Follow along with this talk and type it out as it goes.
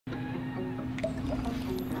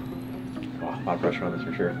Wow, a lot of pressure on this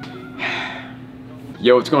for sure.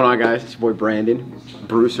 Yo, what's going on, guys? It's your boy Brandon,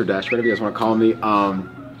 Bruce or Dash, whatever you guys want to call me.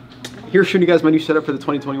 Here showing you guys my new setup for the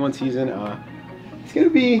 2021 season. It's gonna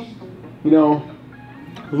be, you know,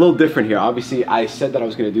 a little different here. Obviously, I said that I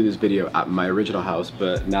was gonna do this video at my original house,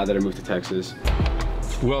 but now that I moved to Texas,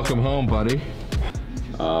 welcome home, buddy.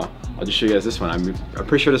 I'll just show you guys this one. I'm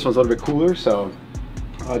pretty sure this one's a little bit cooler. So,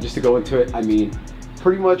 just to go into it, I mean,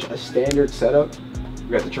 pretty much a standard setup.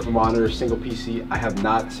 We got the triple monitor, single PC. I have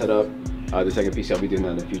not set up the second PC. I'll be doing that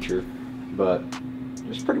in the future, but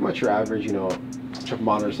it's pretty much your average, you know, triple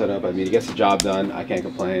monitor setup. I mean, it gets the job done. I can't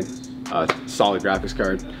complain. Solid graphics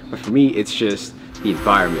card, but for me, it's just the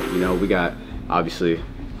environment. You know, we got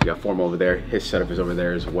Form over there. His setup is over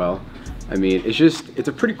there as well. I mean, it's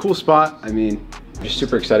a pretty cool spot. I mean, I'm just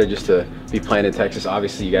super excited just to be playing in Texas.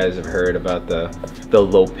 Obviously, you guys have heard about the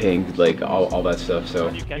low ping, like all that stuff. So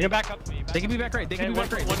you can back up. They can be back right. They can be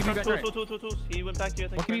back right. They can be back right. Two. He went back here.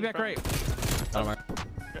 One can be back right. Oh my.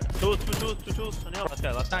 Two. Let's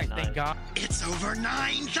go. Nice. Thank God. It's over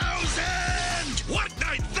 9,000! What,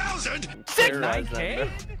 9,000? 9K?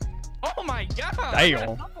 Oh my God!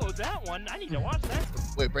 Damn. Oh, that one. I need to watch that.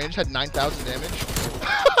 Wait, Brandon had 9,000 damage?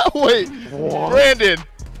 Wait, what?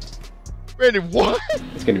 Brandon, what?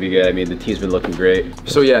 It's gonna be good. I mean, the team's been looking great.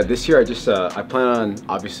 So yeah, this year I plan on,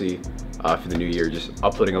 obviously, for the new year, just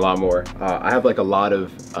uploading a lot more. I have like a lot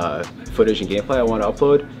of footage and gameplay I want to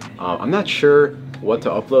upload. I'm not sure what to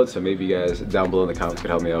upload, so maybe you guys down below in the comments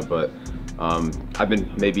could help me out, but I've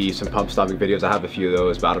been maybe some pump stopping videos. I have a few of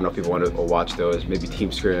those, but I don't know if people want to watch those. Maybe team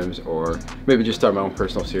scrims, or maybe just start my own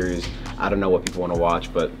personal series. I don't know what people want to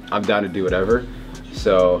watch, but I'm down to do whatever.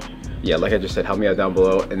 So yeah, like I just said, help me out down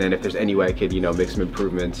below. And then if there's any way I could, you know, make some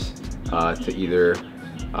improvements to either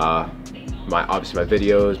my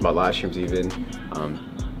videos, my live streams even.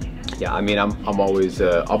 Yeah, I mean, I'm always,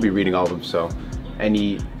 I'll be reading all of them. So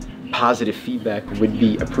any positive feedback would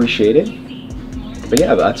be appreciated. But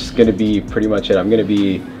yeah, that's gonna be pretty much it. I'm gonna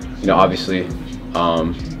be, you know, obviously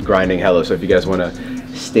grinding hella. So if you guys wanna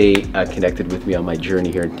stay connected with me on my journey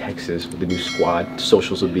here in Texas with the new squad,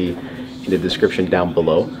 socials will be in the description down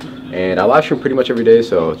below. And I live stream pretty much every day,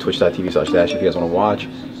 so twitch.tv/dash if you guys wanna watch.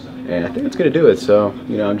 And I think it's gonna do it. So,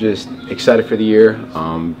 you know, I'm just excited for the year.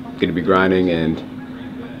 Gonna be grinding, and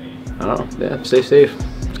I don't know, yeah, stay safe.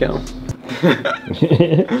 Let's go.